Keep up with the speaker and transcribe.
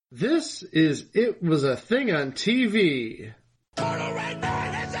This is It Was a Thing on TV. Total Red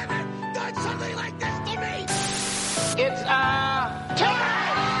Man has ever done something like this to me! It's, time!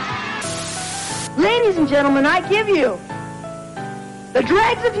 Ladies and gentlemen, I give you the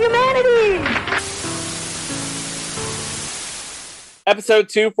dregs of humanity! Episode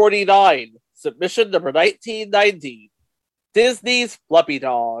 249, submission number 1990, Disney's Fluffy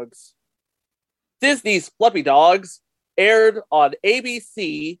Dogs. Disney's Fluffy Dogs aired on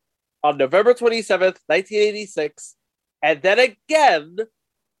ABC on November 27th, 1986, and then again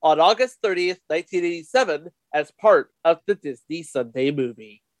on August 30th, 1987, as part of the Disney Sunday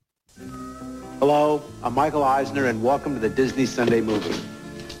Movie. Hello, I'm Michael Eisner, and welcome to the Disney Sunday Movie.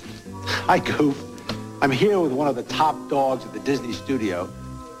 Hi, Goof. I'm here with one of the top dogs at the Disney studio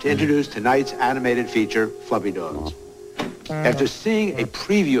to introduce tonight's animated feature, Fluffy Dogs. After seeing a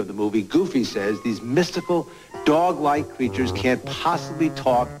preview of the movie, Goofy says these mystical, dog-like creatures can't possibly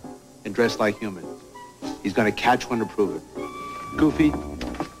talk and dress like humans. He's going to catch one to prove it. Goofy,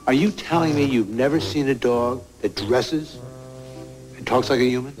 are you telling me you've never seen a dog that dresses and talks like a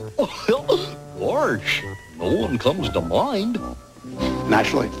human? Gosh, no one comes to mind.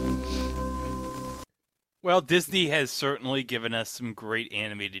 Naturally. Well, Disney has certainly given us some great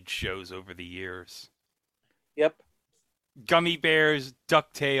animated shows over the years. Yep. Gummy Bears,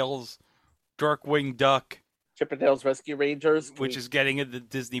 DuckTales, Darkwing Duck, Chip 'n Dale's Rescue Rangers. which is getting the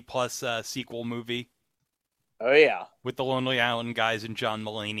Disney Plus sequel movie Oh, yeah. with the Lonely Island guys and John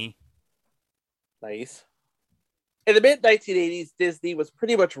Mulaney. Nice. In the mid-1980s, Disney was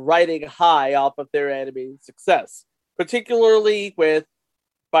pretty much riding high off of their animated success, particularly with,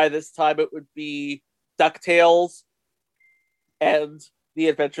 by this time, it would be DuckTales and The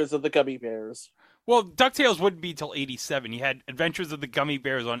Adventures of the Gummy Bears. Well, DuckTales wouldn't be till 87. You had Adventures of the Gummy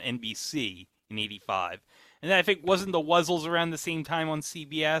Bears on NBC in 85. And then I think wasn't the Wuzzles around the same time on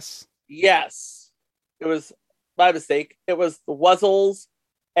CBS? Yes. It was my mistake. It was the Wuzzles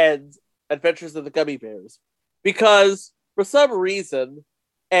and Adventures of the Gummy Bears. Because, for some reason,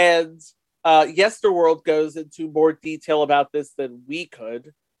 and Yesterworld goes into more detail about this than we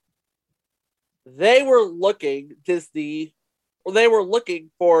could, they were looking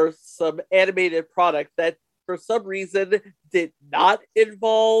for some animated product that, for some reason, did not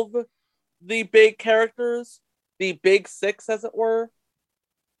involve the big characters, the big six, as it were.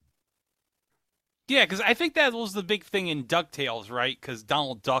 Yeah, because I think that was the big thing in DuckTales, right? Because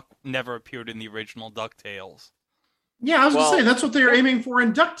Donald Duck never appeared in the original DuckTales. Yeah, I was going to say, that's what they were aiming for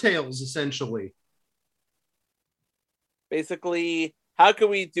in DuckTales, essentially. Basically, how can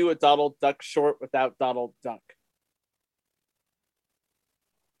we do a Donald Duck short without Donald Duck?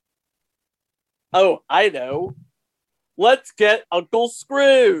 Oh, I know. Let's get Uncle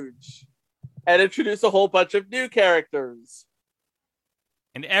Scrooge and introduce a whole bunch of new characters.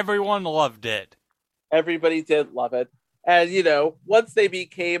 And everyone loved it. Everybody did love it. And, once they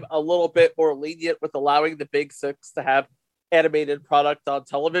became a little bit more lenient with allowing the Big Six to have animated product on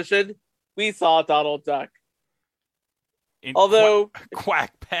television, we saw Donald Duck. Although...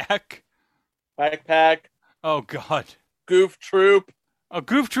 Quack Pack. Quack Pack. Oh, God. Goof Troop. Oh,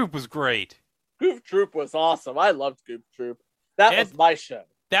 Goof Troop was great. Goof Troop was awesome. I loved Goof Troop. That was my show.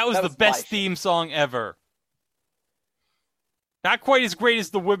 That was the best theme song ever. Not quite as great as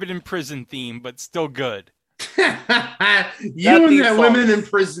the Women in Prison theme, but still good. You and that Women in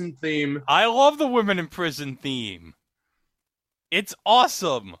Prison theme. I love the Women in Prison theme. It's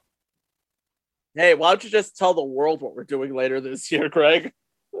awesome. Hey, why don't you just tell the world what we're doing later this year, Greg?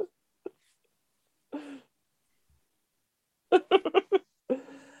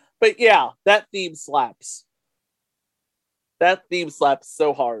 But yeah, that theme slaps. That theme slaps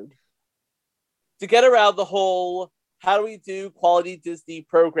so hard. To get around the whole, how do we do quality Disney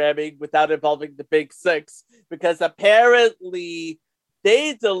programming without involving the Big Six? Because apparently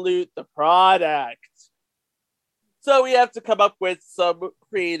they dilute the product. So we have to come up with some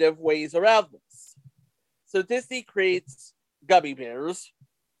creative ways around this. So Disney creates Gummy Bears,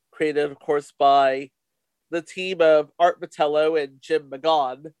 created, of course, by the team of Art Vitello and Jim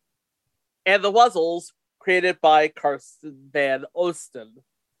McGon, and the Wuzzles, created by Carsten Van Osten.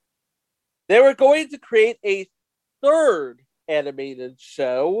 They were going to create a third animated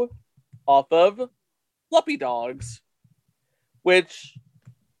show off of Fluffy Dogs, which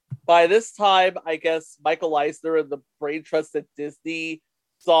by this time, I guess Michael Eisner and the brain trust at Disney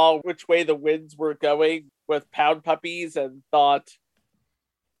saw which way the winds were going with Pound Puppies and thought,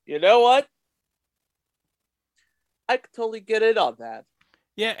 you know what? I could totally get in on that.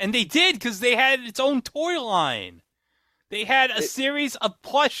 Yeah, and they did, because they had its own toy line. They had a series of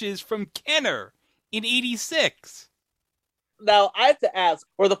plushes from Kenner in 86. Now, I have to ask,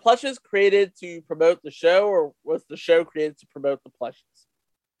 were the plushes created to promote the show, or was the show created to promote the plushes?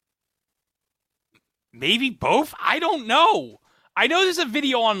 Maybe both? I don't know. I know there's a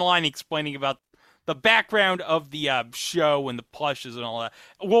video online explaining about the background of the show and the plushes and all that.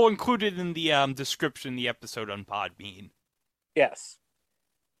 We'll include it in the description of the episode on Podbean. Yes.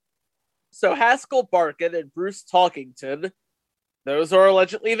 So Haskell Barkin and Bruce Talkington, those are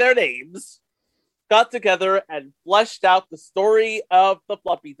allegedly their names, got together and fleshed out the story of the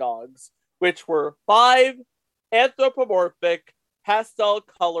Fluffy Dogs, which were 5 anthropomorphic,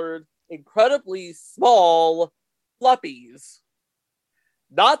 pastel-colored, incredibly small fluppies.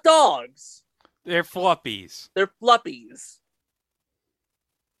 Not dogs. They're fluppies. They're fluppies.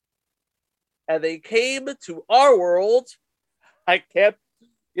 And they came to our world. I can't.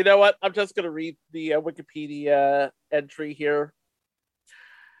 You know what? I'm just going to read the Wikipedia entry here.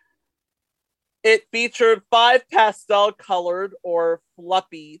 It featured 5 pastel-colored or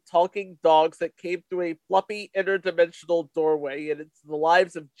fluffy talking dogs that came through a fluffy interdimensional doorway and into the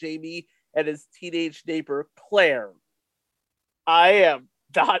lives of Jamie and his teenage neighbor, Claire. I am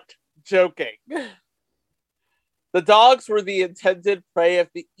not joking. The dogs were the intended prey of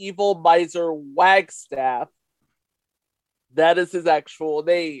the evil miser Wagstaff. That is his actual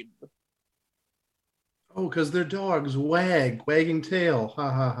name. Oh, because they're dogs. Wagging tail.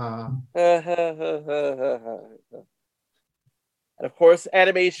 Ha ha ha. And of course,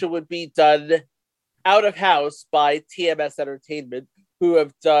 animation would be done out of house by TMS Entertainment, who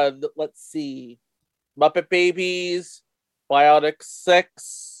have done, let's see, Muppet Babies, Bionic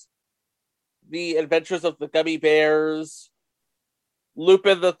 6, The Adventures of the Gummy Bears,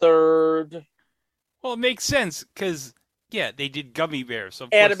 Lupin the Third. Well, it makes sense, because, yeah, they did Gummy Bears. So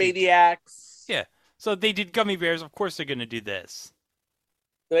Animaniacs. Yeah, so they did Gummy Bears, of course they're going to do this.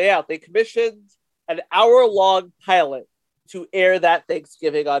 So yeah, they commissioned an hour-long pilot to air that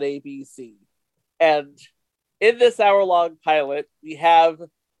Thanksgiving on ABC. And in this hour-long pilot, we have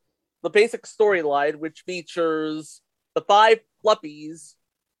the basic storyline, which features the 5 fluppies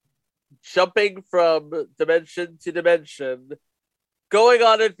jumping from dimension to dimension, going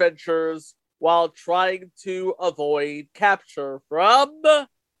on adventures while trying to avoid capture from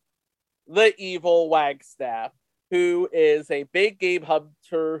the evil Wagstaff, who is a big game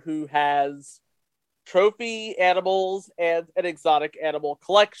hunter who has trophy animals and an exotic animal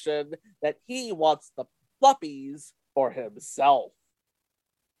collection that he wants the fluppies for himself.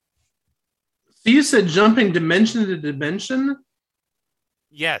 So you said jumping dimension to dimension?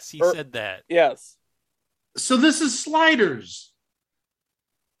 Yes, he said that. Yes. So this is Sliders.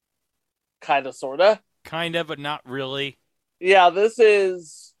 Kinda, sorta. Kinda, but not really. Yeah, this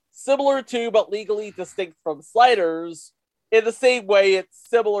is similar to, but legally distinct from Sliders, in the same way it's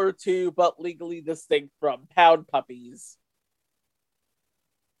similar to, but legally distinct from Pound Puppies.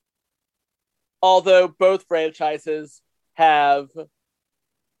 Although both franchises have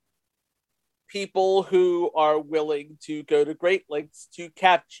people who are willing to go to great lengths to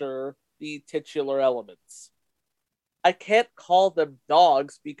capture the titular elements. I can't call them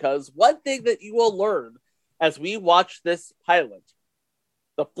dogs because one thing that you will learn as we watch this pilot,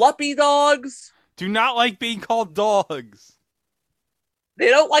 the Fluffy Dogs do not like being called dogs. They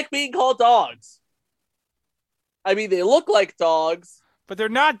don't like being called dogs. I mean, they look like dogs, but they're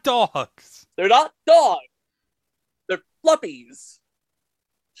not dogs. They're not dogs. They're fluppies.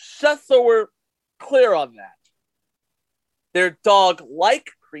 Just so we're clear on that. They're dog-like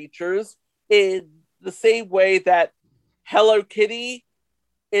creatures in the same way that Hello Kitty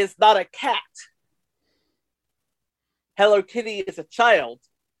is not a cat. Hello Kitty is a child.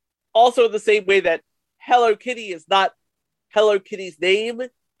 Also the same way that Hello Kitty is not Hello Kitty's name.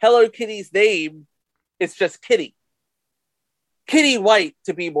 Hello Kitty's name is just Kitty. Kitty White,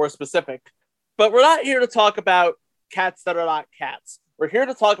 to be more specific. But we're not here to talk about cats that are not cats. We're here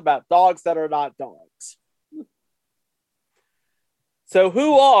to talk about dogs that are not dogs. So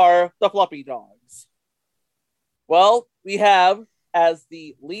who are the Fluffy Dogs? Well, we have as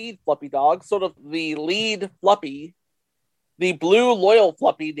the lead Fluffy Dog, sort of the lead Fluffy, the blue loyal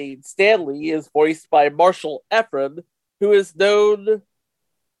Fluffy named Stanley is voiced by Marshall Ephron, who is known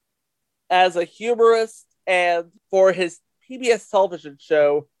as a humorist and for his PBS television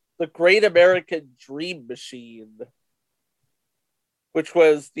show, The Great American Dream Machine, which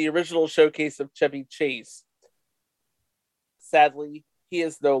was the original showcase of Chevy Chase. Sadly, he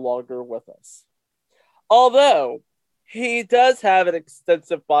is no longer with us. Although, he does have an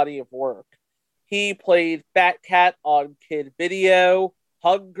extensive body of work. He played Fat Cat on Kid Video,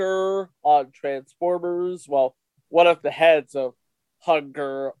 Hunger on Transformers, well, one of the heads of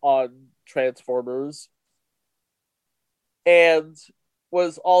Hunger on Transformers. and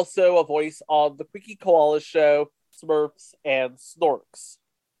was also a voice on The Quickie Koala Show, Smurfs, and Snorks.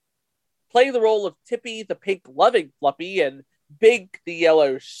 Playing the role of Tippy the pink loving Fluffy and Big the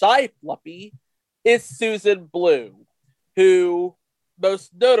yellow shy Fluffy is Susan Blue, who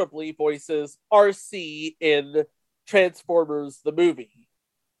most notably voices RC in Transformers the movie,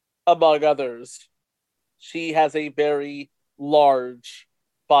 among others. She has a very large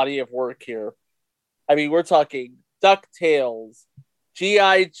body of work here. I mean, we're talking DuckTales,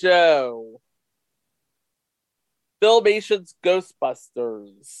 G.I. Joe, Filmation's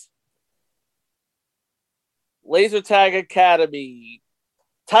Ghostbusters, Laser Tag Academy,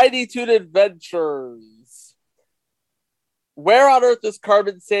 Tiny Toon Adventures, Where on Earth is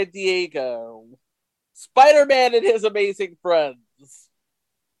Carmen Sandiego, Spider-Man and His Amazing Friends,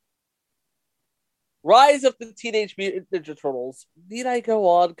 Rise of the Teenage Mutant Ninja Turtles. Need I go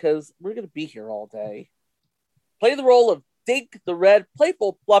on? Because we're going to be here all day. Playing the role of Dink the Red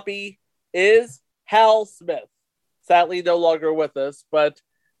Playful Fluffy is Hal Smith. Sadly, no longer with us, but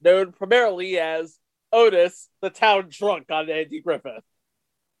known primarily as Otis, the town drunk on Andy Griffith.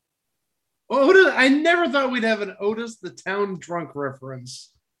 Otis, I never thought we'd have an Otis the town drunk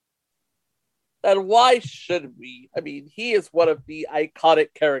reference. And why should we? I mean, he is one of the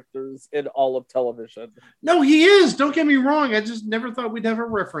iconic characters in all of television. No, he is. Don't get me wrong. I just never thought we'd have a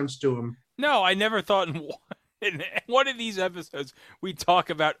reference to him. No, I never thought in one of these episodes we'd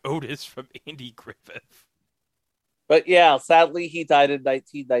talk about Otis from Andy Griffith. But yeah, sadly, he died in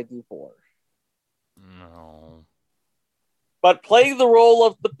 1994. No. But playing the role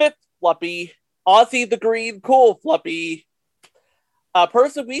of the fifth Fluffy, Ozzy the Green Cool Fluffy, a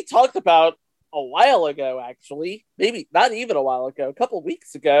person we talked about a while ago, actually. Maybe not even a while ago, a couple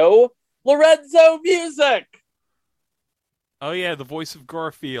weeks ago, Lorenzo Music. Oh, yeah, the voice of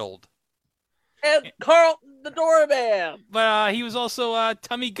Garfield. And Carlton the Doorman. But he was also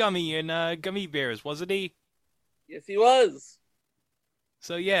Tummy Gummy in Gummy Bears, wasn't he? Yes, he was.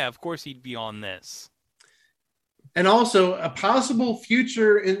 So, yeah, of course he'd be on this. And also a possible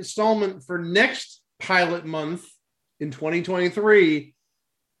future installment for next pilot month in 2023.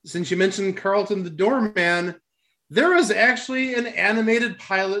 Since you mentioned Carlton the Doorman, there is actually an animated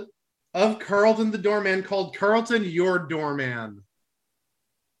pilot of Carlton the Doorman called Carlton Your Doorman.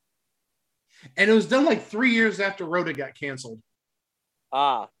 And it was done like 3 years after Rhoda got canceled.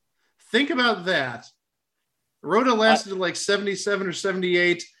 Ah. Think about that. Rhoda lasted like 77 or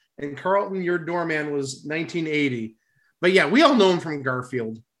 78, and Carlton Your Doorman was 1980. But yeah, we all know him from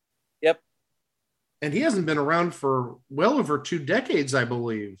Garfield. Yep. And he hasn't been around for well over 2 decades, I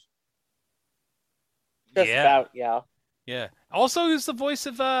believe. Just about, yeah. Yeah. Also, he's the voice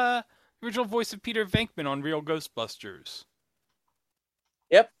of original voice of Peter Venkman on Real Ghostbusters.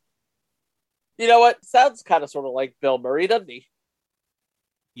 Yep. You know what? Sounds kind of sort of like Bill Murray, doesn't he?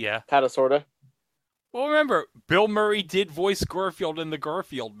 Yeah. Kind of, sort of. Well, remember, Bill Murray did voice Garfield in the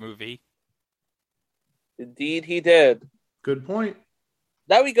Garfield movie. Indeed, he did. Good point.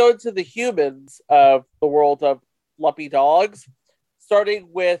 Now we go into the humans of the world of Fluffy Dogs, starting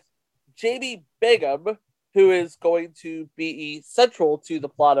with Jamie Bingham, who is going to be central to the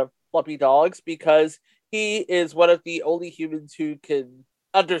plot of Fluffy Dogs because he is one of the only humans who can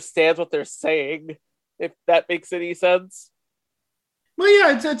understand what they're saying, if that makes any sense. Well,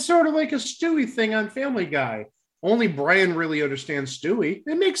 yeah, it's sort of like a Stewie thing on Family Guy. Only Brian really understands Stewie.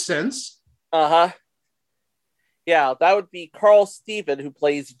 It makes sense. Uh-huh. Yeah, that would be Carl Steven, who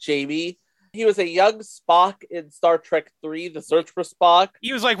plays Jamie. He was a young Spock in Star Trek 3, The Search for Spock.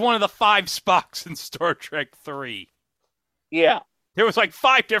 He was like one of the 5 Spocks in Star Trek 3. Yeah. There was like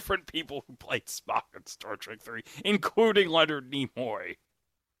 5 different people who played Spock in Star Trek 3, including Leonard Nimoy.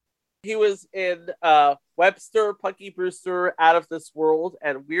 He was in Webster, Punky Brewster, Out of This World,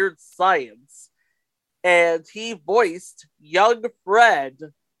 and Weird Science. And he voiced young Fred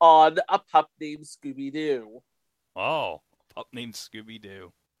on A Pup Named Scooby-Doo. Oh, a pup named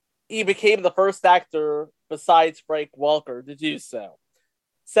Scooby-Doo. He became the first actor besides Frank Welker to do so.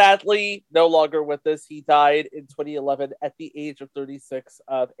 Sadly, no longer with us. He died in 2011 at the age of 36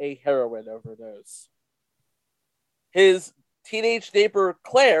 of a heroin overdose. His teenage neighbor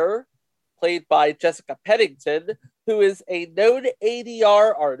Claire, played by Jessica Pennington, who is a known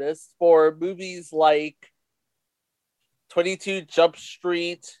ADR artist for movies like 22 Jump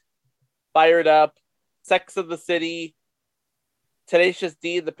Street, Fired Up, Sex and the City, Tenacious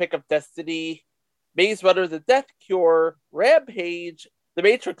D and the Pick of Destiny, Maze Runner, The Death Cure, Rampage, The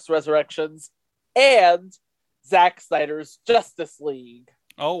Matrix Resurrections, and Zack Snyder's Justice League.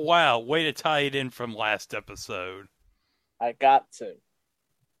 Oh, wow. Way to tie it in from last episode. I got to.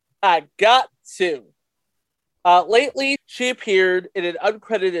 Lately, she appeared in an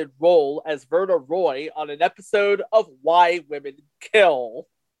uncredited role as Verna Roy on an episode of Why Women Kill.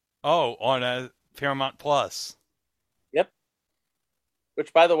 Oh, on Paramount Plus. Yep.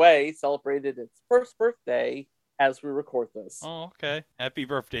 Which, by the way, celebrated its first birthday as we record this. Oh, okay. Happy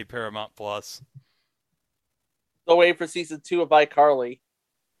birthday, Paramount Plus. Still waiting for season 2 of iCarly.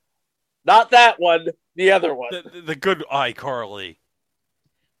 Not that one, the other one. The good iCarly.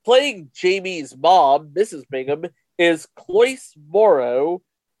 Playing Jamie's mom, Mrs. Bingham, is Cloyce Morrow.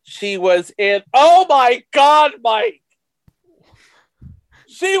 She was in... Oh my God, Mike!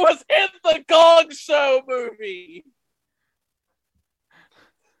 She was in the Gong Show movie!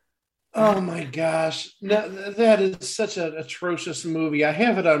 Oh my gosh. No, that is such an atrocious movie. I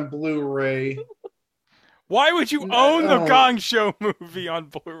have it on Blu-ray. Why would you own the Gong Show movie on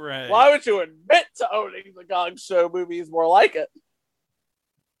Blu-ray? Why would you admit to owning the Gong Show movies? More like it.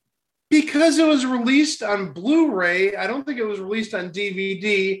 Because it was released on Blu-ray. I don't think it was released on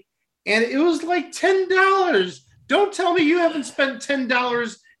DVD. And it was like $10. Don't tell me you haven't spent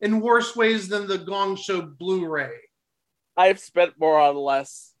 $10 in worse ways than the Gong Show Blu-ray. I've spent more on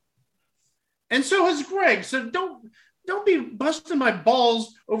less. And so has Greg. So don't be busting my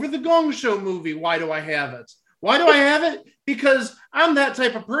balls over the Gong Show movie. Why do I have it? Why do I have it? Because I'm that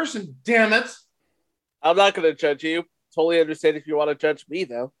type of person, damn it. I'm not going to judge you. Totally understand if you want to judge me,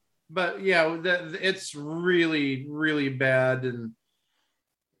 though. But yeah, it's really, really bad. And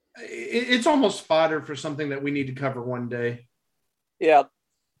it's almost fodder for something that we need to cover one day. Yeah.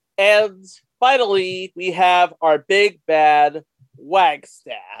 And finally, we have our big bad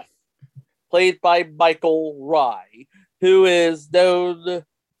Wagstaff, played by Michael Rye, who is known...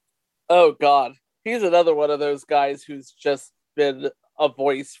 Oh, God. He's another one of those guys who's just been a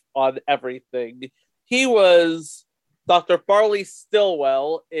voice on everything. He was Dr. Farley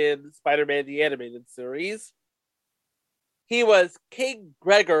Stillwell in Spider-Man the Animated Series. He was King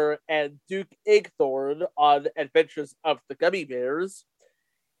Gregor and Duke Igthorn on Adventures of the Gummy Bears.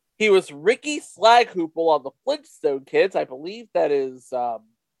 He was Ricky Slaghoople on the Flintstone Kids. I believe that is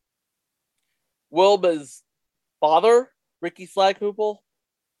Wilma's father, Ricky Slaghoople.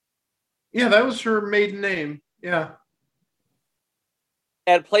 Yeah, that was her maiden name. Yeah.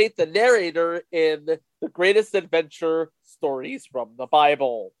 And played the narrator in The Greatest Adventure Stories from the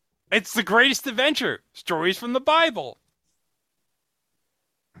Bible. It's The Greatest Adventure Stories from the Bible.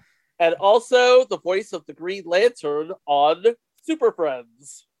 And also the voice of the Green Lantern on Super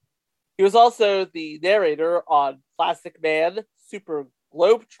Friends. He was also the narrator on Plastic Man, Super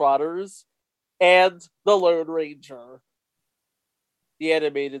Globetrotters, and The Lone Ranger, the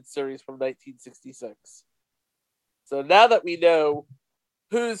animated series from 1966. So now that we know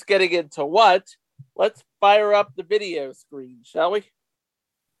who's getting into what, let's fire up the video screen, shall we?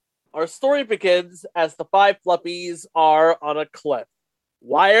 Our story begins as the 5 fluppies are on a cliff.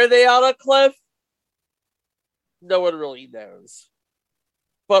 Why are they on a cliff? No one really knows.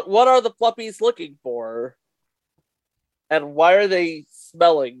 But what are the fluppies looking for? And why are they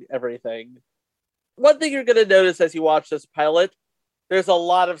smelling everything? One thing you're going to notice as you watch this pilot, there's a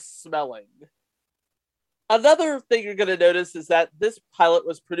lot of smelling. Another thing you're going to notice is that this pilot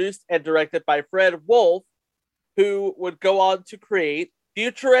was produced and directed by Fred Wolf, who would go on to create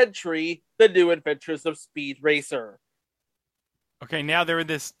Future Entry, The New Adventures of Speed Racer. Okay, now they're in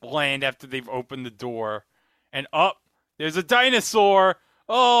this land after they've opened the door. And there's a dinosaur.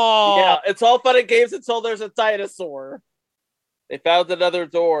 Oh! Yeah, it's all fun and games until there's a dinosaur. They found another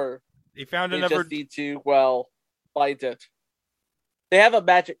door. They found They another... just need to, find it. They have a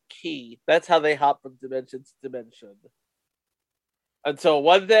magic key. That's how they hop from dimension to dimension. Until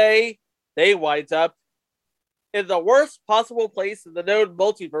one day, they wind up in the worst possible place in the known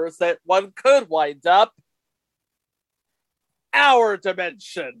multiverse that one could wind up. Our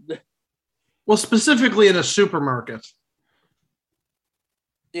dimension. Well, specifically in a supermarket.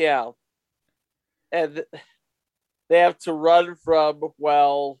 Yeah. And they have to run from,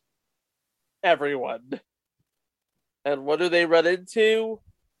 everyone. And what do they run into?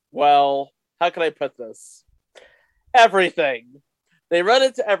 Well, how can I put this? Everything. They run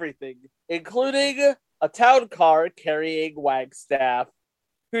into everything, including a town car carrying Wagstaff,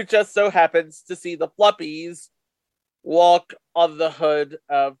 who just so happens to see the fluppies walk on the hood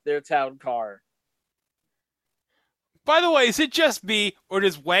of their town car. By the way, is it just me, or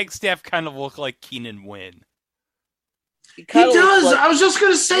does Wagstaff kind of look like Keenan Wynn? He does! I was just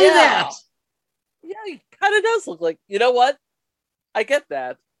going to say that! Yeah, he kind of does look like... You know what? I get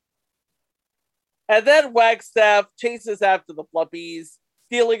that. And then Wagstaff chases after the fluppies,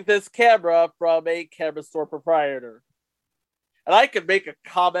 stealing this camera from a camera store proprietor. And I could make a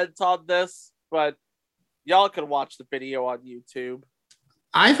comment on this, but Y'all can watch the video on YouTube.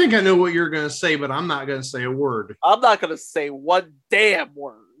 I think I know what you're going to say, but I'm not going to say a word. I'm not going to say one damn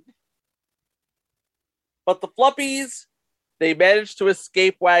word. But the Fluppies, they managed to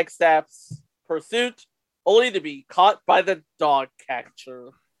escape Wagstaff's pursuit, only to be caught by the dog catcher.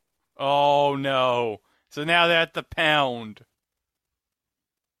 Oh, no. So now they're at the pound.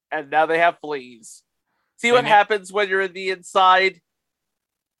 And now they have fleas. See what happens when you're in the inside?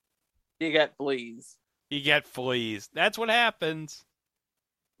 You get fleas. You get fleas. That's what happens.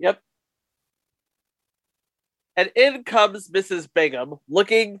 Yep. And in comes Mrs. Bingham,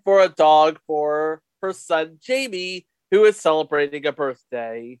 looking for a dog for her son Jamie, who is celebrating a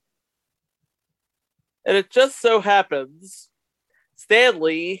birthday. And it just so happens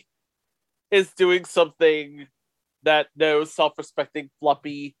Stanley is doing something that no self-respecting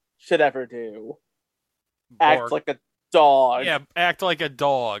Fluppy should ever do. Bark. Act like a dog. Yeah, act like a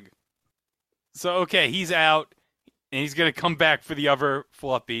dog. So, okay, he's out, and he's going to come back for the other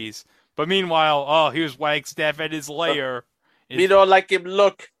Fluppies. But meanwhile, here's Wagstaff at his lair. We don't like him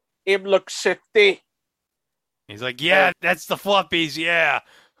look. Him look shifty. He's like, yeah, that's the Fluppies, yeah.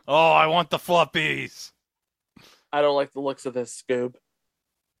 Oh, I want the Fluppies. I don't like the looks of this, Scoob.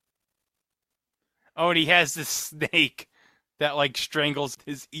 Oh, and he has this snake that, like, strangles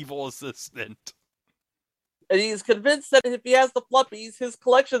his evil assistant. And he's convinced that if he has the Fluppies, his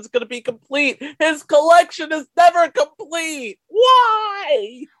collection's going to be complete. His collection is never complete.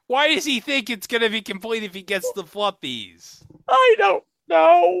 Why? Why does he think it's going to be complete if he gets the Fluppies? I don't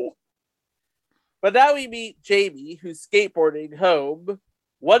know. But now we meet Jamie, who's skateboarding home,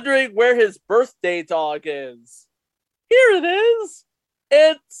 wondering where his birthday dog is. Here it is.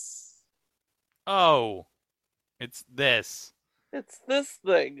 Oh, it's this. It's this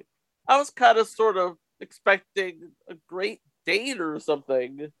thing. I was kind of sort of expecting a Great Dane or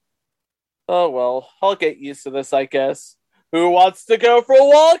something. Oh well, I'll get used to this, I guess. Who wants to go for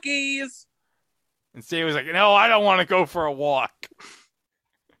walkies? And Sam was like, no, I don't want to go for a walk.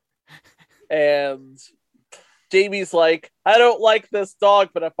 And Jamie's like, I don't like this dog,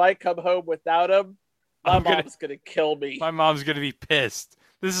 but if I come home without him, my mom's gonna kill me. My mom's gonna be pissed.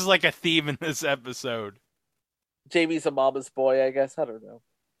 This is like a theme in this episode. Jamie's a mama's boy, I guess. I don't know.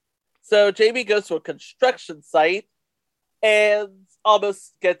 So Jamie goes to a construction site and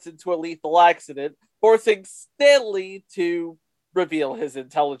almost gets into a lethal accident, forcing Stanley to reveal his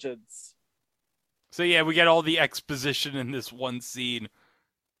intelligence. So yeah, we get all the exposition in this one scene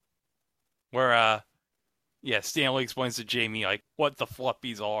where, Stanley explains to Jamie, like, what the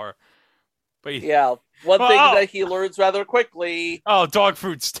Fluppies are. But one thing that he learns rather quickly. Oh, dog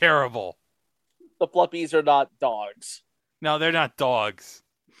food's terrible. The Fluppies are not dogs. No, they're not dogs.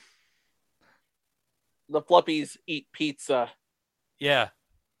 The Fluppies eat pizza. Yeah.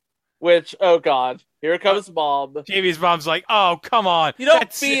 Which, oh god, here comes Mom. Jamie's mom's like, oh, come on. You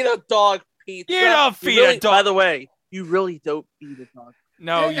don't feed a dog pizza. You don't feed a dog. By the way, you really don't feed a dog.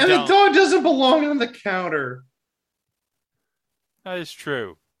 No, you and don't. the dog doesn't belong on the counter. That is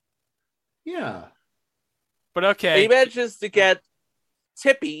true. Yeah. But okay. He manages to get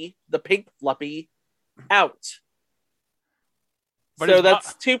Tippy, the pink Fluppy, out. But so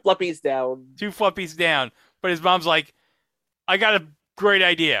that's two Fluppies down. Two Fluppies down. But his mom's like, I got a great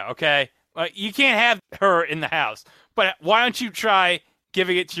idea, okay? You can't have her in the house. But why don't you try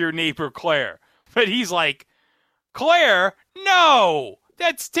giving it to your neighbor, Claire? But he's like, Claire? No!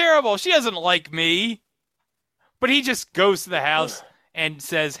 That's terrible. She doesn't like me. But he just goes to the house and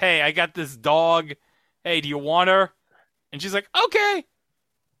says, hey, I got this dog. Hey, do you want her? And she's like, okay.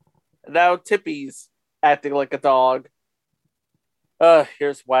 Now Tippy's acting like a dog.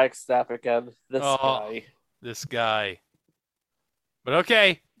 Here's Wagstaff again. This guy. This guy. But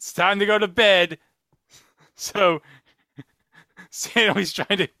okay, it's time to go to bed. So, Stanley's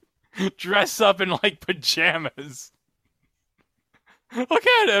trying to dress up in, like, pajamas. Look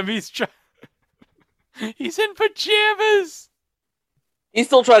at him. He's in pajamas. He's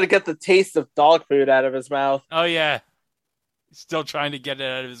still trying to get the taste of dog food out of his mouth. Oh, yeah. He's still trying to get it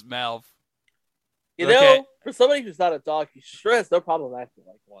out of his mouth. You know, for somebody who's not a dog, he sure has no problem acting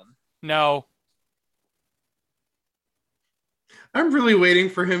like one. No. I'm really waiting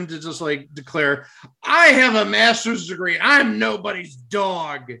for him to just, like, declare, I have a master's degree. I'm nobody's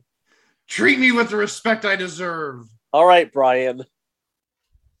dog. Treat me with the respect I deserve. All right, Brian.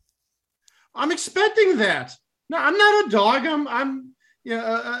 I'm expecting that. No, I'm not a dog. I'm an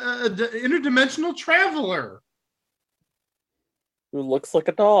interdimensional traveler who looks like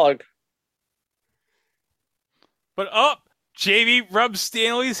a dog. But Jamie rubs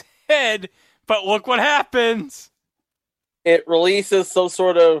Stanley's head, but look what happens. It releases some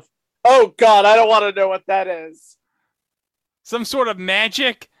sort of Oh God, I don't want to know what that is. Some sort of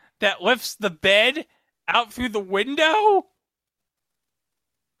magic that lifts the bed out through the window?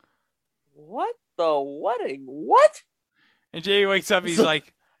 What the wedding? What? And Jamie wakes up, he's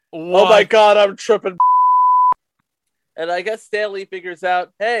like, what? Oh my God, I'm tripping. And I guess Stanley figures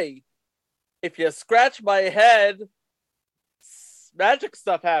out, hey, if you scratch my head, magic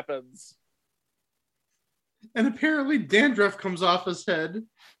stuff happens. And apparently dandruff comes off his head.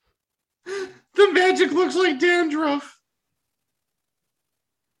 The magic looks like dandruff.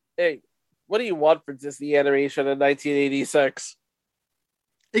 Hey, what do you want for Disney animation in 1986?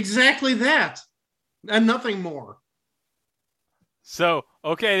 Exactly that. And nothing more. So,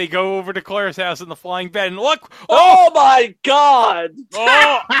 okay, they go over to Claire's house in the flying bed, and look! Oh my God!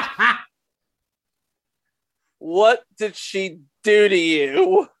 Oh! What did she do to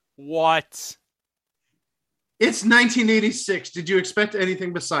you? What? It's 1986. Did you expect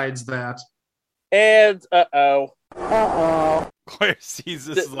anything besides that? And Claire sees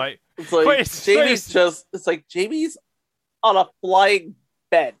this like, it's like Wait, Jamie's Claire's- it's like Jamie's on a flying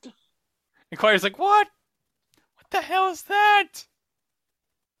bed. and Claire's like, what? What the hell is that?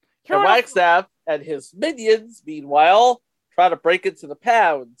 And on a- Wagstaff and his minions, meanwhile, try to break into the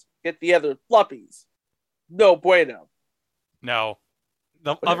pound, get the other fluppies. No bueno. No.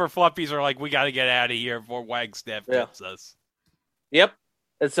 The Okay. other fluppies are like, we gotta get out of here before Wagstaff Yeah. gets us. Yep.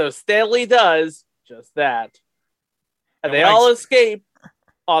 And so Stanley does just that. And And they all escape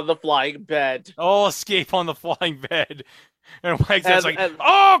on the flying bed. All escape on the flying bed. And Wagstaff's like, And-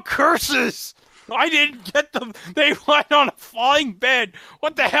 oh, curses! I didn't get them. They went on a flying bed.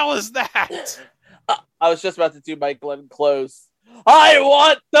 What the hell is that? I was just about to do my Glenn Close. I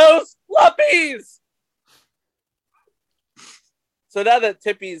want those fluppies! So now that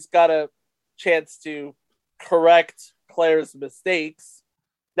Tippy's got a chance to correct Claire's mistakes,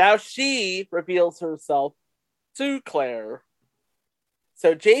 now she reveals herself to Claire.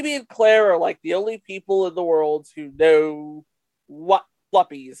 So Jamie and Claire are like the only people in the world who know what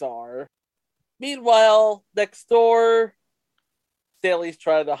fluppies are. Meanwhile, next door, Stanley's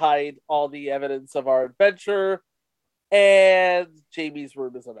trying to hide all the evidence of our adventure, and Jamie's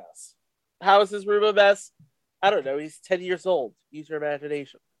room is a mess. How is his room a mess? I don't know. He's 10 years old. Use your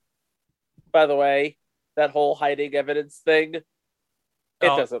imagination. By the way, that whole hiding evidence thing, it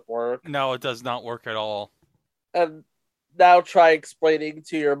doesn't work. No, it does not work at all. And now try explaining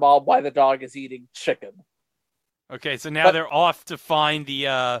to your mom why the dog is eating chicken. Okay, so now But- they're off to find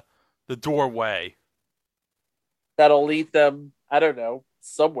the doorway. That'll lead them, I don't know,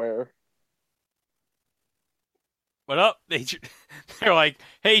 somewhere. But they're like,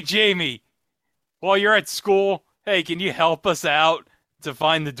 hey, Jamie, while you're at school, hey, can you help us out to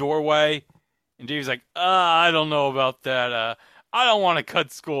find the doorway? And Jamie's like, I don't know about that. I don't want to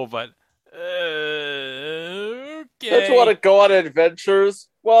cut school, but okay. Don't you want to go on adventures?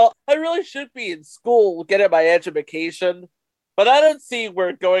 Well, I really should be in school getting my education, but I don't see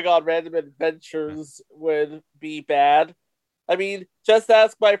where going on random adventures would be bad. I mean, just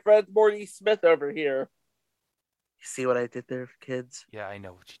ask my friend Morty Smith over here. You see what I did there, kids? Yeah, I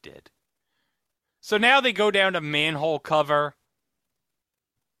know what you did. So now they go down to manhole cover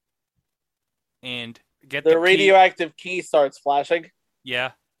and get The the key. radioactive key starts flashing.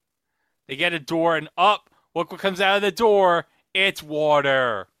 Yeah. They get a door and up. Look what comes out of the door. It's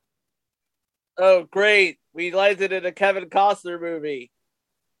water. Oh, great. We landed in a Kevin Costner movie.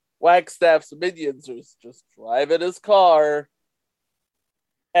 Wagstaff's minions are just driving his car.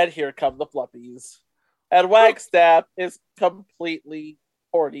 And here come the fluppies. And Wagstaff is completely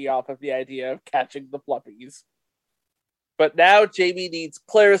horny off of the idea of catching the fluppies. But now Jamie needs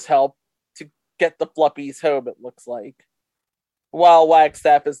Claire's help to get the fluppies home, it looks like. While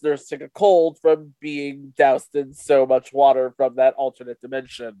Wagstaff is nursing a cold from being doused in so much water from that alternate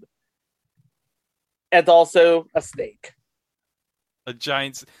dimension. And also a snake. A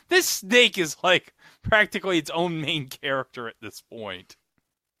giant. This snake is like practically its own main character at this point.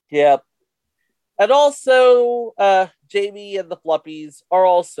 Yep. And also, Jamie and the fluppies are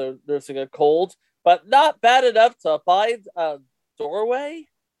also nursing a cold, but not bad enough to find a doorway.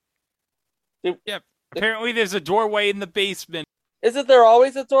 Apparently, there's a doorway in the basement. Isn't there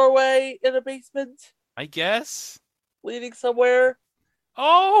always a doorway in a basement I guess. leading somewhere?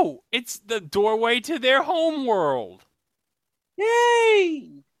 Oh, it's the doorway to their home world.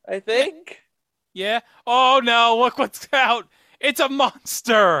 Yay! I think. Yeah. Oh no! Look what's out. It's a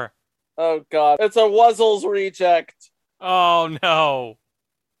monster. Oh god, it's a Wuzzles reject. Oh no.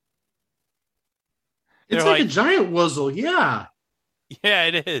 It's They're like a giant wuzzle, yeah. Yeah,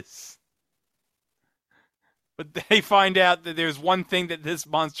 it is. But they find out that there's one thing that this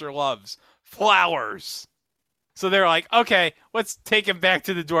monster loves: flowers. So they're like, okay, let's take him back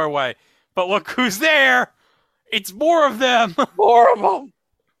to the doorway. But look who's there! It's more of them! More of them!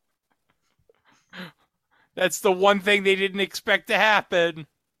 That's the one thing they didn't expect to happen.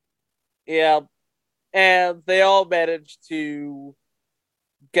 Yeah. And they all managed to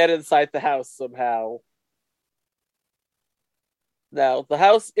get inside the house somehow. Now, the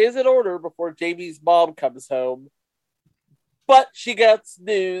house is in order before Jamie's mom comes home. But she gets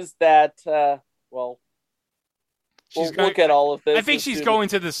news that, we'll get all of this. I think she's going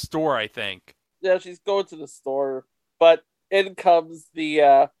to the store, I think. Yeah, she's going to the store. But in comes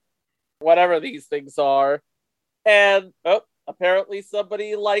the, whatever these things are. And, apparently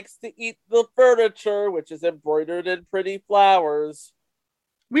somebody likes to eat the furniture, which is embroidered in pretty flowers.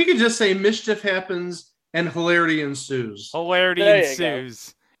 We could just say mischief happens and hilarity ensues. Hilarity There you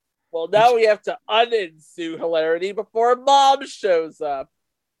ensues. Well, now we have to unensue hilarity before Mom shows up.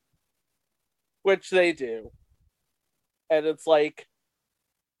 Which they do. And it's like,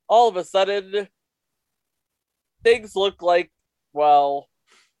 all of a sudden, things look like, well,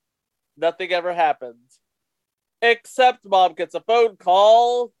 nothing ever happened. Except Mom gets a phone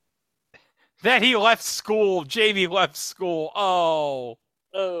call. That he left school. Jamie left school. Oh.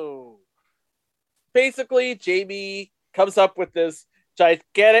 Basically, Jamie comes up with this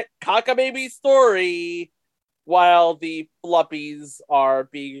gigantic cockamamie story while the fluppies are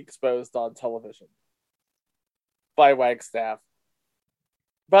being exposed on television by Wagstaff.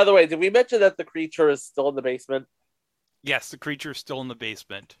 By the way, did we mention that the creature is still in the basement? Yes, the creature's still in the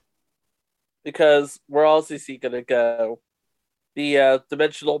basement. Because where else is he going to go? The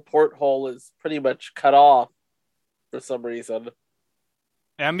dimensional porthole is pretty much cut off for some reason.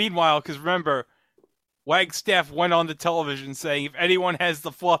 And meanwhile, because remember, Wagstaff went on the television saying, if anyone has the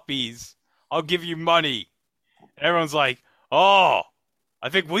fluppies, I'll give you money. And everyone's like, oh, I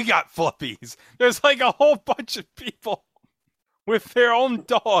think we got fluppies. There's like a whole bunch of people with their own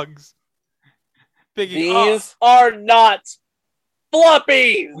dogs. Thinking, These are not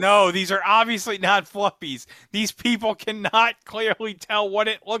fluppies! No, these are obviously not fluppies. These people cannot clearly tell what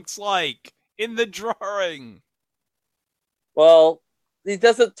it looks like in the drawing. Well, he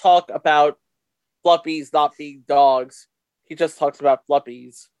doesn't talk about fluppies not being dogs. He just talks about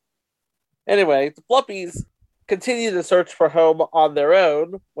fluppies. Anyway, the fluppies continue to search for home on their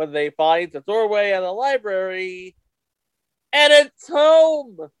own when they find a doorway and a library. And it's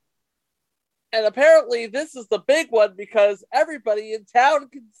home! And apparently this is the big one because everybody in town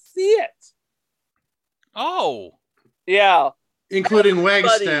can see it. Oh. Yeah. Including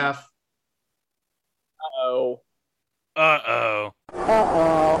Everybody. Wagstaff. Uh-oh.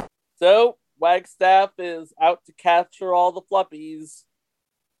 Uh-oh. So, Wagstaff is out to capture all the fluppies.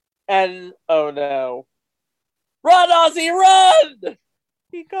 And, oh no. Run, Ozzy, run!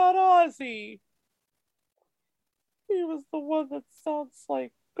 He got Ozzy. He was the one that sounds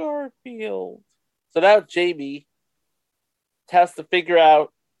like Garfield. So now Jamie has to figure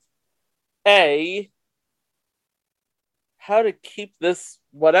out, A, how to keep this,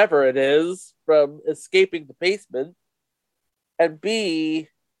 whatever it is, from escaping the basement, and B,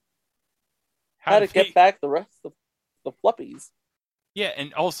 how to get back the rest of the fluppies. Yeah,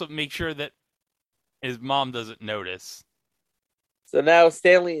 and also make sure that his mom doesn't notice. So now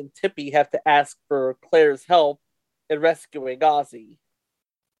Stanley and Tippy have to ask for Claire's help in rescuing Ozzy.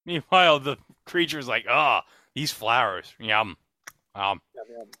 Meanwhile, the creature's like, these flowers. Yum. Yum,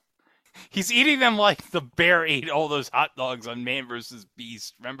 yum. He's eating them like the bear ate all those hot dogs on Man vs.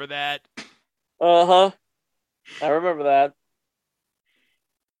 Beast. Remember that? Uh-huh. I remember that.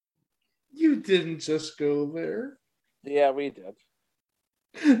 You didn't just go there. Yeah, we did.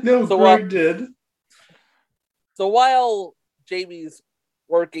 No, So, Greg did. So while Jamie's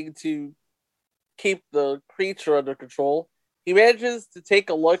working to keep the creature under control, he manages to take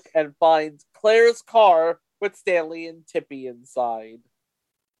a look and finds Claire's car with Stanley and Tippy inside.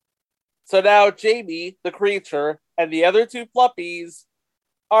 So now Jamie, the creature, and the other two fluppies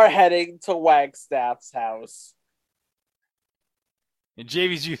are heading to Wagstaff's house. And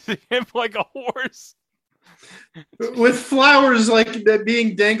Jamie's using him like a horse. With flowers like that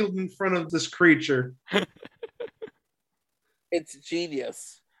being dangled in front of this creature. It's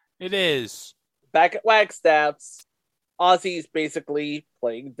genius. It is. Back at Wagstaff's, Ozzy's basically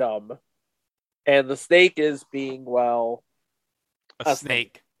playing dumb. And the snake is being, well... A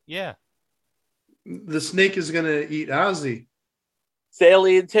snake. Yeah. The snake is going to eat Ozzy.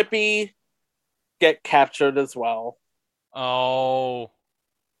 Stanley and Tippy get captured as well. Oh.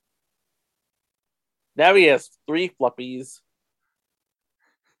 Now he has 3 fluppies.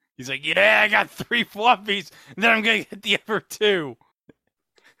 He's like, yeah, I got 3 fluffies, and then I'm going to get the other 2.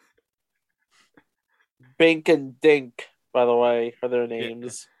 Bink and Dink, by the way, are their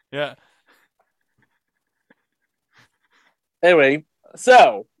names. Yeah. Anyway,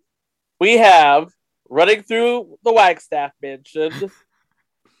 so we have running through the Wagstaff mansion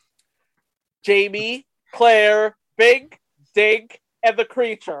Jamie, Claire, Bink, Dink, and the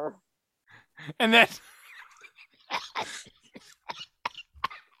creature. And then...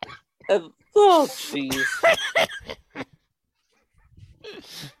 Oh, jeez.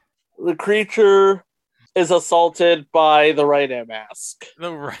 The creature is assaulted by the Rhino mask.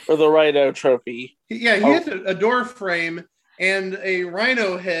 Or the Rhino trophy. Yeah, he hit a door frame and a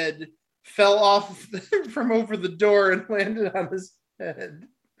rhino head fell off from over the door and landed on his head.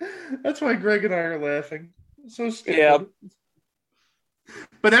 That's why Greg and I are laughing. So stupid. Yeah.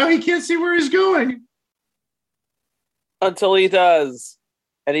 But now he can't see where he's going. Until he does.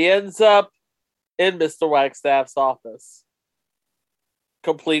 And he ends up in Mr. Wagstaff's office.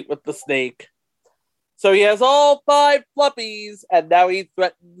 Complete with the snake. So he has all 5 fluppies, and now he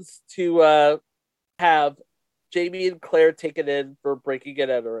threatens to have Jamie and Claire taken in for breaking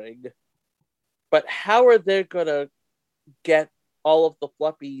and entering. But how are they going to get all of the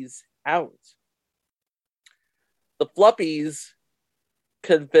fluppies out? The fluppies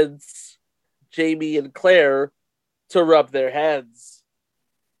convince Jamie and Claire to rub their heads.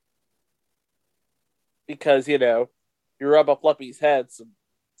 Because, you know, you rub a fluppy's head, some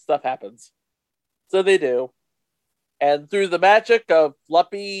stuff happens. So they do. And through the magic of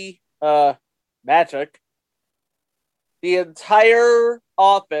fluppy magic, the entire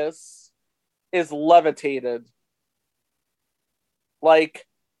office is levitated. Like,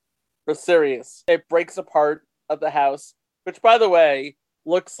 for serious. It breaks apart of the house, which, by the way,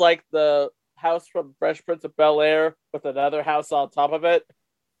 looks like the house from Fresh Prince of Bel-Air with another house on top of it.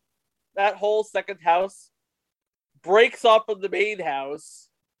 That whole second house breaks off of the main house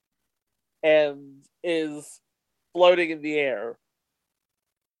and is floating in the air.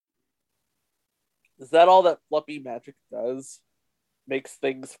 Is that all that fluffy magic does? Makes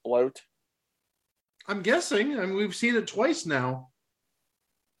things float? I'm guessing. I mean, we've seen it twice now.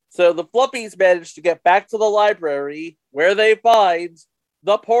 So the fluppies manage to get back to the library where they find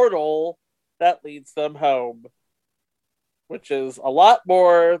the portal that leads them home. Which is a lot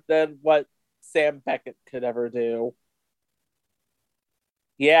more than what Sam Beckett could ever do.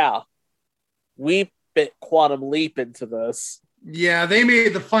 Yeah. We fit Quantum Leap into this. Yeah, they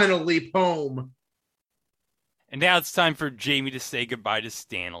made the final leap home. And now it's time for Jamie to say goodbye to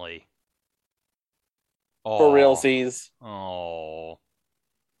Stanley. For realsies. Oh.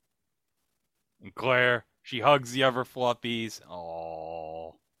 And Claire, she hugs the other fluppies.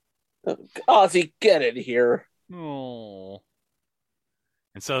 Oh. Ozzy, get in here. Oh.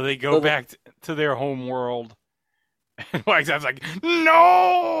 And so they go back to their home world. And Wagstaff's like,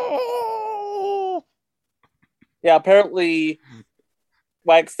 no! Yeah, apparently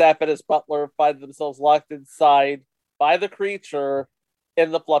Wagstaff and his butler find themselves locked inside by the creature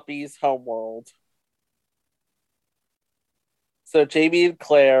in the Fluppies' homeworld. So Jamie and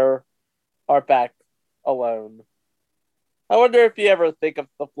Claire are back alone. I wonder if you ever think of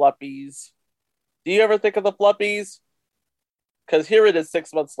the Fluppies. Do you ever think of the Fluppies? Because here it is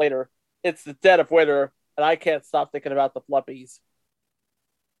 6 months later. It's the dead of winter, and I can't stop thinking about the Fluppies.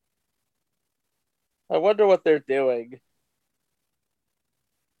 I wonder what they're doing.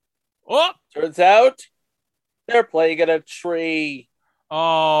 Oh! Turns out, they're playing in a tree.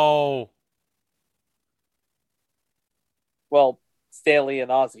 Oh. Well, Stanley and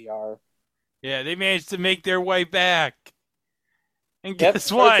Ozzy are. Yeah, they managed to make their way back. And Yep,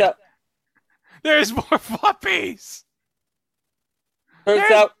 guess what? There's more fluppies!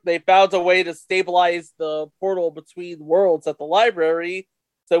 Turns out they found a way to stabilize the portal between worlds at the library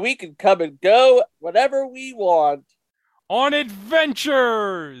so we can come and go whenever we want. On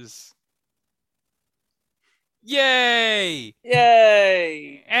adventures! Yay!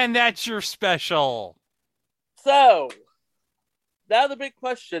 Yay! And that's your special. So, now the big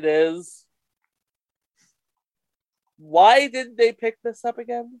question is, why didn't they pick this up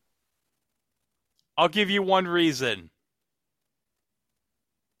again? I'll give you one reason.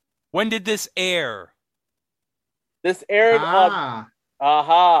 When did this air? This aired on...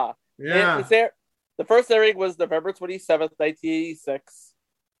 Aha. Yeah. The first airing was November 27th, 1986,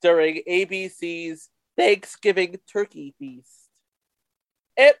 during ABC's Thanksgiving Turkey Feast.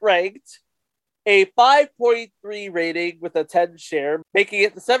 It ranked a 5.3 rating with a 10 share, making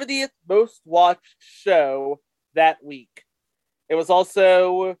it the 70th most watched show that week. It was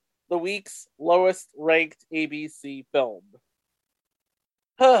also the week's lowest ranked ABC film.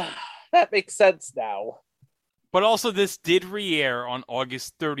 That makes sense now. But also, this did re-air on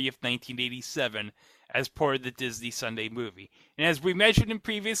August 30th, 1987, as part of the Disney Sunday Movie. And as we mentioned in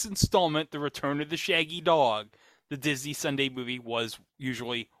previous installment, The Return of the Shaggy Dog, the Disney Sunday Movie was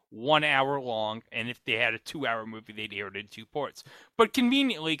usually 1 hour long, and if they had a 2-hour movie, they'd air it in 2 parts. But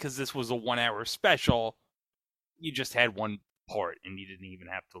conveniently, because this was a 1-hour special, you just had one part, and you didn't even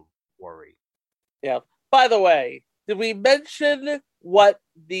have to worry. Yeah. By the way, did we mention what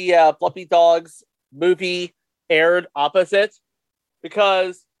the Fluffy Dogs movie aired opposite?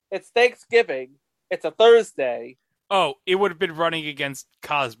 Because it's Thanksgiving, it's a Thursday. Oh, it would have been running against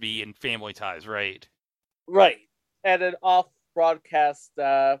Cosby and Family Ties, right? Right. And an off-broadcast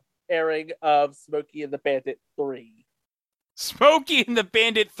airing of Smokey and the Bandit 3. Smokey and the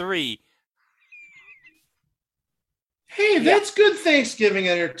Bandit 3. Hey, that's good Thanksgiving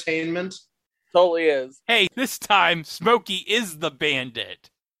entertainment. Totally is. Hey, this time, Smokey is the bandit.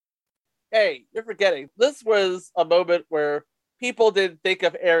 Hey, you're forgetting. This was a moment where people didn't think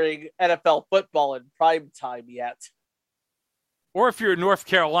of airing NFL football in prime time yet. Or if you're in North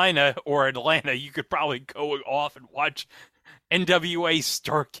Carolina or Atlanta, you could probably go off and watch NWA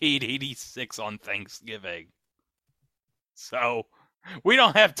Starrcade 86 on Thanksgiving. So, we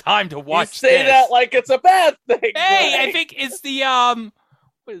don't have time to watch You say this. that like it's a bad thing. Hey, right? I think it's the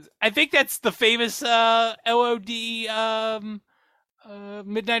I think that's the famous LOD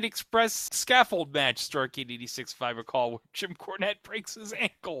Midnight Express scaffold match, Starrcade 86, if I recall, where Jim Cornette breaks his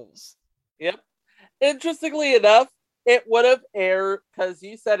ankles. Yep. Interestingly enough, it would have aired, because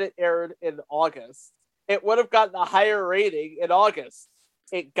you said it aired in August. It would have gotten a higher rating in August.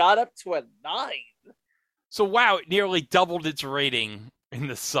 It got up to a 9. So wow, it nearly doubled its rating in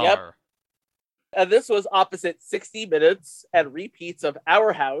the summer. And this was opposite 60 Minutes and repeats of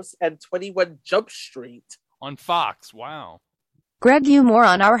Our House and 21 Jump Street. On Fox, wow. Greg Humor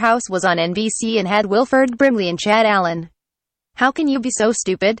on Our House was on NBC and had Wilford Brimley and Chad Allen. How can you be so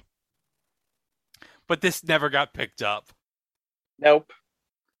stupid? But this never got picked up. Nope.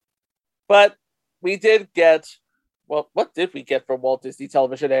 But we did get, well, what did we get from Walt Disney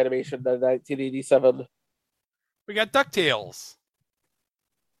Television Animation in 1987? We got DuckTales.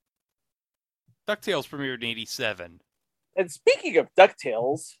 DuckTales premiered in 87. And speaking of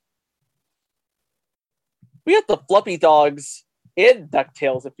DuckTales, we had the Fluffy Dogs in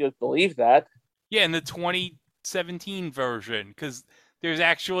DuckTales, if you'd believe that. Yeah, in the 2017 version, because there's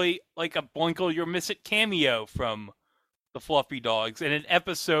actually like a Blinkle You'll Miss It cameo from the Fluffy Dogs in an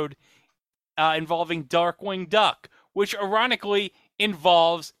episode involving Darkwing Duck, which ironically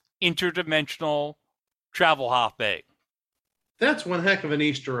involves interdimensional travel hopping. That's one heck of an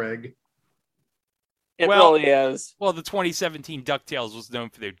Easter egg. It really is. Well, the 2017 DuckTales was known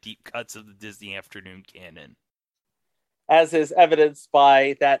for their deep cuts of the Disney afternoon canon. As is evidenced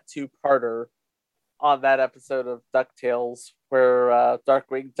by that 2-parter on that episode of DuckTales, where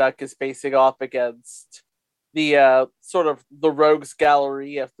Darkwing Duck is facing off against the sort of the Rogues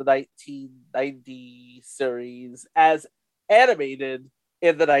Gallery of the 1990 series as animated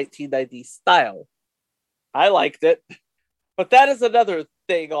in the 1990 style. I liked it. But that is another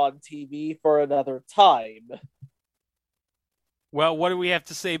thing on TV for another time. Well, what do we have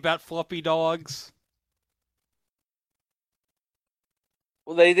to say about Fluffy Dogs?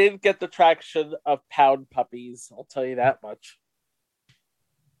 Well, they didn't get the traction of pound puppies, I'll tell you that much.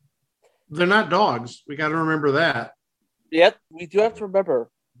 They're not dogs. We got to remember that. Yet, we do have to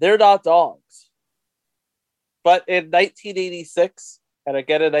remember, they're not dogs. But in 1986, and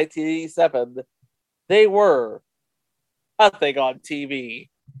again in 1987, they were a thing on TV.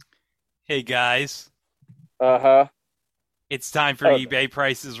 Hey, guys. Uh-huh. It's time for eBay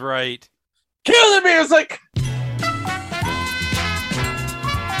Price is Right. Cue the music!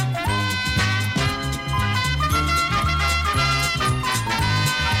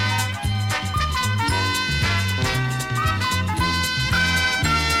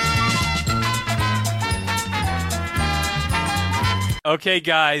 Okay,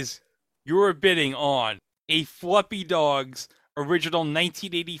 guys, you were bidding on a Fluffy Dogs original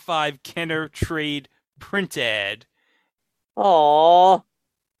 1985 Kenner trade print ad. Aww.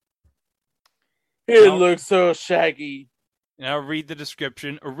 It looks so shaggy. Now read the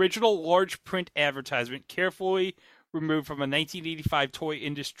description. Original large print advertisement carefully removed from a 1985 toy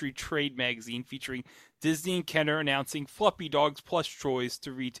industry trade magazine featuring Disney and Kenner announcing Fluffy Dogs plush toys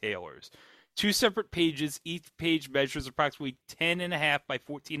to retailers. 2 separate pages. Each page measures approximately 10.5 by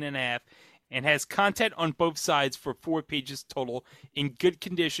 14.5 and has content on both sides for 4 pages total. In good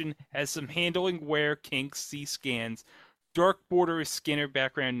condition, has some handling wear kinks, see scans. Dark border is scanner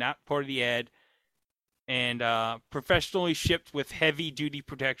background, not part of the ad. and professionally shipped with heavy-duty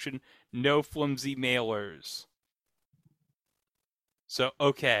protection, no flimsy mailers. So,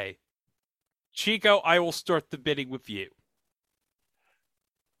 okay. Chico, I will start the bidding with you.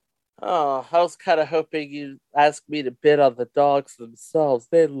 Oh, I was kind of hoping you'd ask me to bid on the dogs themselves.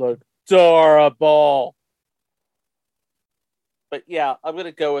 They look adorable. But yeah, I'm going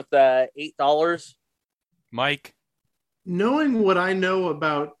to go with $8. Mike? Knowing what I know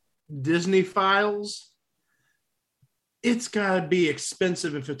about Disney Files, it's got to be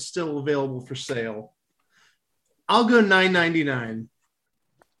expensive if it's still available for sale. I'll go $9.99.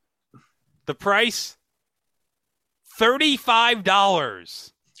 The price?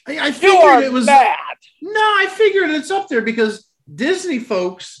 $35. I figured it was mad. No, I figured it's up there because Disney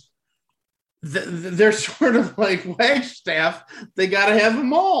folks, they're sort of like Wagstaff. They got to have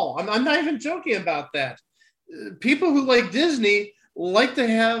them all. I'm not even joking about that. People who like Disney like to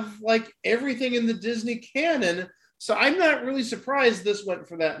have like everything in the Disney canon. So I'm not really surprised this went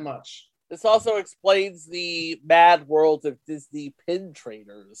for that much. This also explains the mad world of Disney pin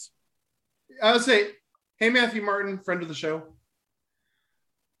traders. I would say, hey, Matthew Martin, friend of the show.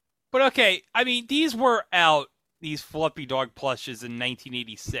 But okay, I mean, these were out, these Fluffy Dog plushes in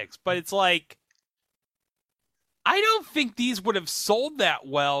 1986, but it's like, I don't think these would have sold that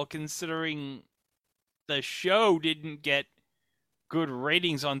well considering the show didn't get good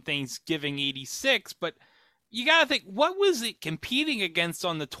ratings on Thanksgiving 86, but you gotta think, what was it competing against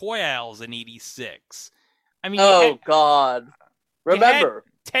on the toy aisles in 86? I mean, God. Remember.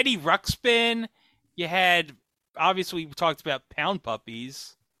 Teddy Ruxpin, you had, obviously we talked about Pound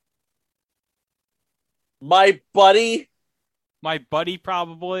Puppies. My Buddy. My Buddy,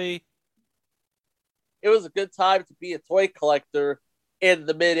 probably. It was a good time to be a toy collector in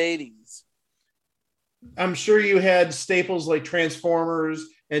the mid-'80s. I'm sure you had staples like Transformers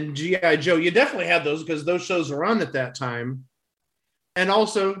and G.I. Joe. You definitely had those because those shows were on at that time. And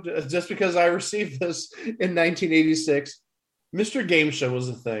also, just because I received this in 1986, Mr. Game Show was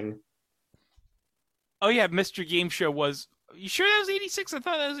a thing. Oh, yeah, Mr. Game Show was... You sure that was 86? I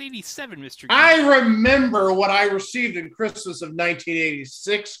thought that was 87, Mr. Game I Show. remember what I received in Christmas of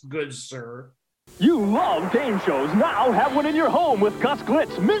 1986, good sir. You love game shows. Now have one in your home with Gus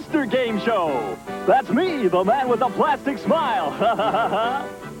Glitz, Mr. Game Show. That's me, the man with the plastic smile.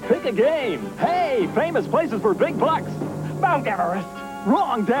 Pick a game. Hey, famous places for big bucks. Mount Everest.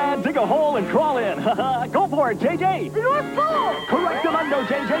 Wrong, Dad. Dig a hole and crawl in. Go for it, JJ. The North Pole! Correctamundo,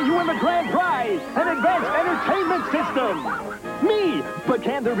 JJ. You win the grand prize. An advanced entertainment system. Me. But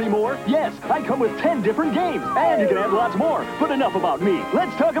can there be more? Yes, I come with 10 different games. And you can add lots more. But enough about me.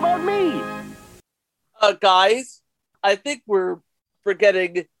 Let's talk about me. Guys, I think we're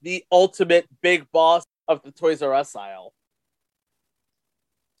forgetting the ultimate big boss of the Toys R Us aisle.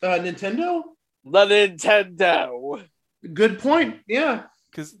 Nintendo? The Nintendo. Good point, yeah.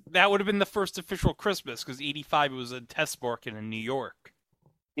 Because that would have been the first official Christmas, because 85 was a test market in New York.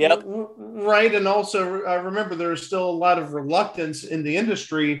 Yep. Right, and also remember there's still a lot of reluctance in the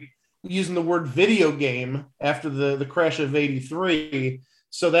industry using the word video game after the crash of 83.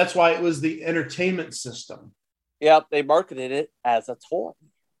 So that's why it was the entertainment system. Yep, they marketed it as a toy.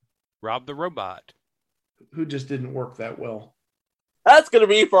 Rob the Robot. Who just didn't work that well. That's going to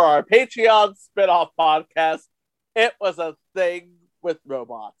be for our Patreon spinoff podcast. It was a thing with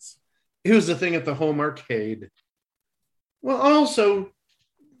robots. It was the thing at the home arcade. Well, also,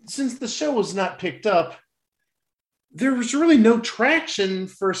 since the show was not picked up, there was really no traction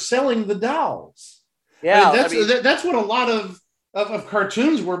for selling the dolls. Yeah, that's what a lot of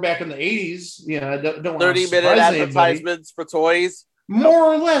cartoons were back in the 80s. Yeah, don't 30-minute advertisements for toys.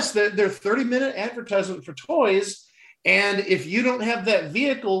 More or less, they're 30-minute advertisement for toys. And if you don't have that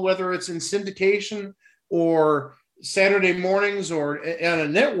vehicle, whether it's in syndication or Saturday mornings or on a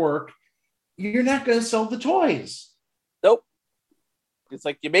network, you're not going to sell the toys. Nope. It's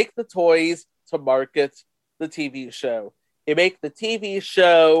like you make the toys to market the TV show. You make the TV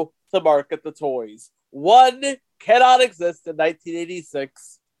show to market the toys. One cannot exist in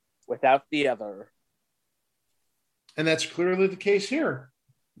 1986 without the other. And that's clearly the case here.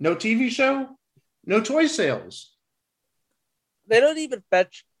 No TV show, no toy sales. They don't even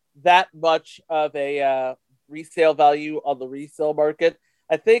fetch that much of a resale value on the resale market.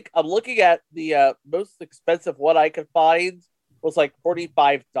 I think I'm looking at the most expensive one I could find was like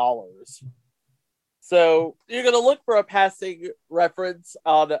 $45. So you're going to look for a passing reference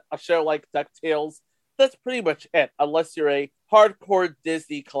on a show like DuckTales. That's pretty much it, unless you're a hardcore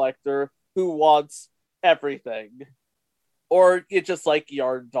Disney collector who wants everything. Or you just like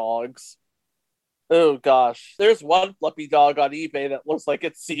yarn dogs. Oh gosh, there's one fluffy dog on eBay that looks like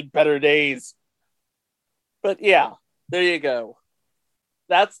it's seen better days. But yeah, there you go.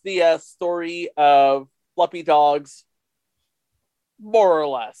 That's the story of Fluffy Dogs, more or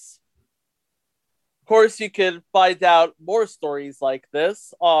less. Of course, you can find out more stories like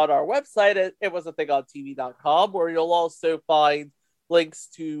this on our website at itwasathingontv.com, where you'll also find links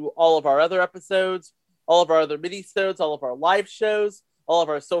to all of our other episodes, all of our other mini-sodes, all of our live shows, all of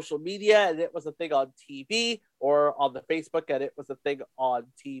our social media, and It Was a Thing on TV, or on the Facebook at It Was a Thing on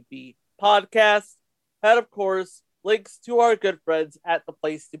TV podcast. And of course, links to our good friends at the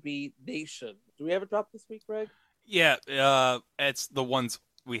Place to Be Nation. Do we have a drop this week, Greg? Yeah, it's the ones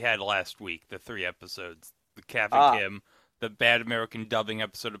we had last week, the 3 episodes. The Cav and Kim, the Bad American dubbing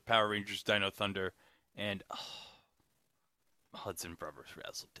episode of Power Rangers Dino Thunder, and Hudson Brothers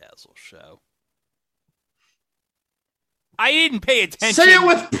Razzle Dazzle show. I didn't pay attention. Say it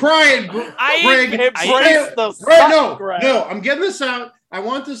with pride, Greg. No, I'm getting this out. I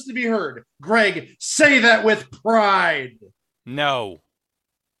want this to be heard. Greg, say that with pride. No.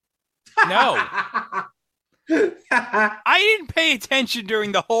 I didn't pay attention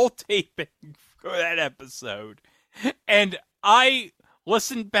during the whole taping for that episode. And I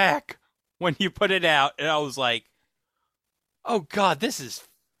listened back when you put it out, and I was like, oh, God, this is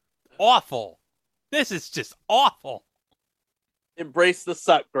awful. This is just awful. Embrace the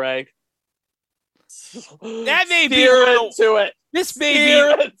suck, Greg. That may be into it.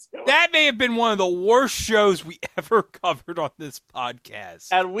 That may have been one of the worst shows we ever covered on this podcast.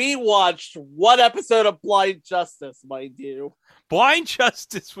 And we watched one episode of Blind Justice, mind you. Blind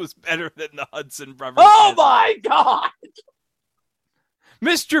Justice was better than the Hudson Brothers. Oh my God!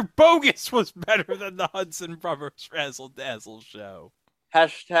 Mr. Bogus was better than the Hudson Brothers Razzle Dazzle show.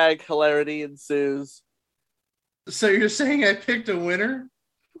 Hashtag hilarity ensues. So you're saying I picked a winner?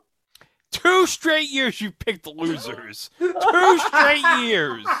 2 straight years you picked losers. 2 straight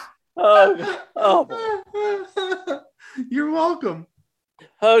years. Oh. You're welcome.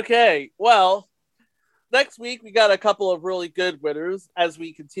 Okay, well, next week we got a couple of really good winners as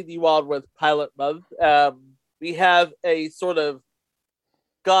we continue on with Pilot Month. We have a sort of,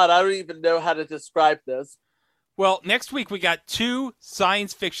 God, I don't even know how to describe this. Well, next week we got 2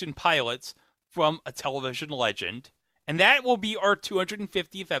 science fiction pilots from a television legend. And that will be our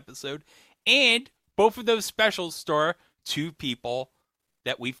 250th episode. And both of those specials star 2 people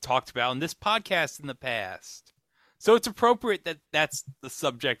that we've talked about in this podcast in the past. So it's appropriate that that's the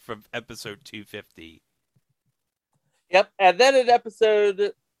subject from episode 250. Yep. And then in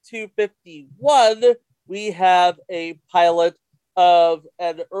episode 251, we have a pilot of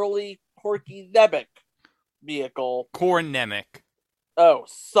an early Corky Nemec vehicle. Corin Nemec. Oh,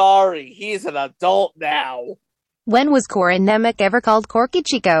 sorry. He's an adult now. When was Corin Nemec ever called Corky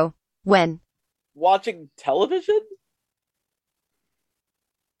Chico? When? Watching television?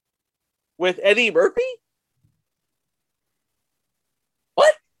 With Eddie Murphy?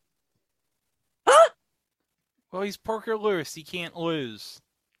 What? Huh? Well, he's Parker Lewis. He can't lose.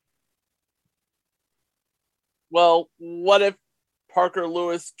 Well, what if Parker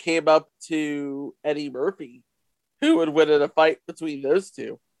Lewis came up to Eddie Murphy? Who would win in a fight between those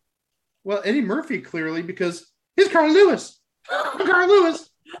two? Well, Eddie Murphy, clearly, because he's Carl Lewis. I'm Carl Lewis.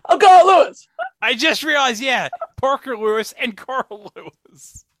 I'm Carl Lewis. I just realized, yeah, Parker Lewis and Carl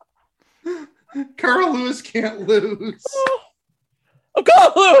Lewis. Carl Lewis can't lose. I'm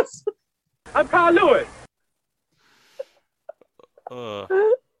Carl Lewis. I'm Carl Lewis.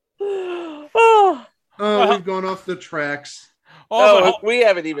 We've gone off the tracks. We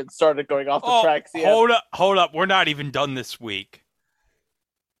haven't even started going off the tracks yet. Hold up. We're not even done this week.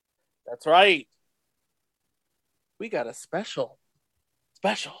 That's right. We got a special.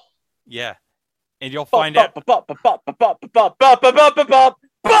 Yeah. And you'll find out. But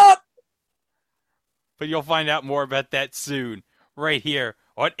you'll find out more about that soon. Right here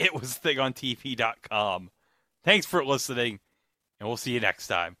on itwasthingontv.com. Thanks for listening, and we'll see you next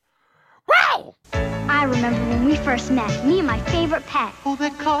time. Wow! I remember when we first met, me and my favorite pet. Oh, they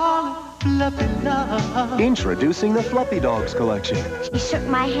call it Fluffy Love. Introducing the Fluffy Dogs collection. She shook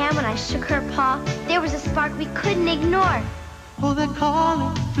my hand when I shook her paw. There was a spark we couldn't ignore. Oh, they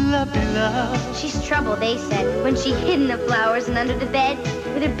call it Fluffy Love. She's trouble, they said, when she hid in the flowers and under the bed.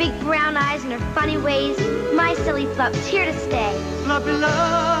 With her big brown eyes and her funny ways, my silly Flup's here to stay. Fluffy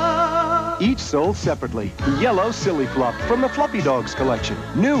Love. Each sold separately. Yellow Silly Flup from the Fluffy Dogs collection.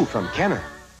 New from Kenner.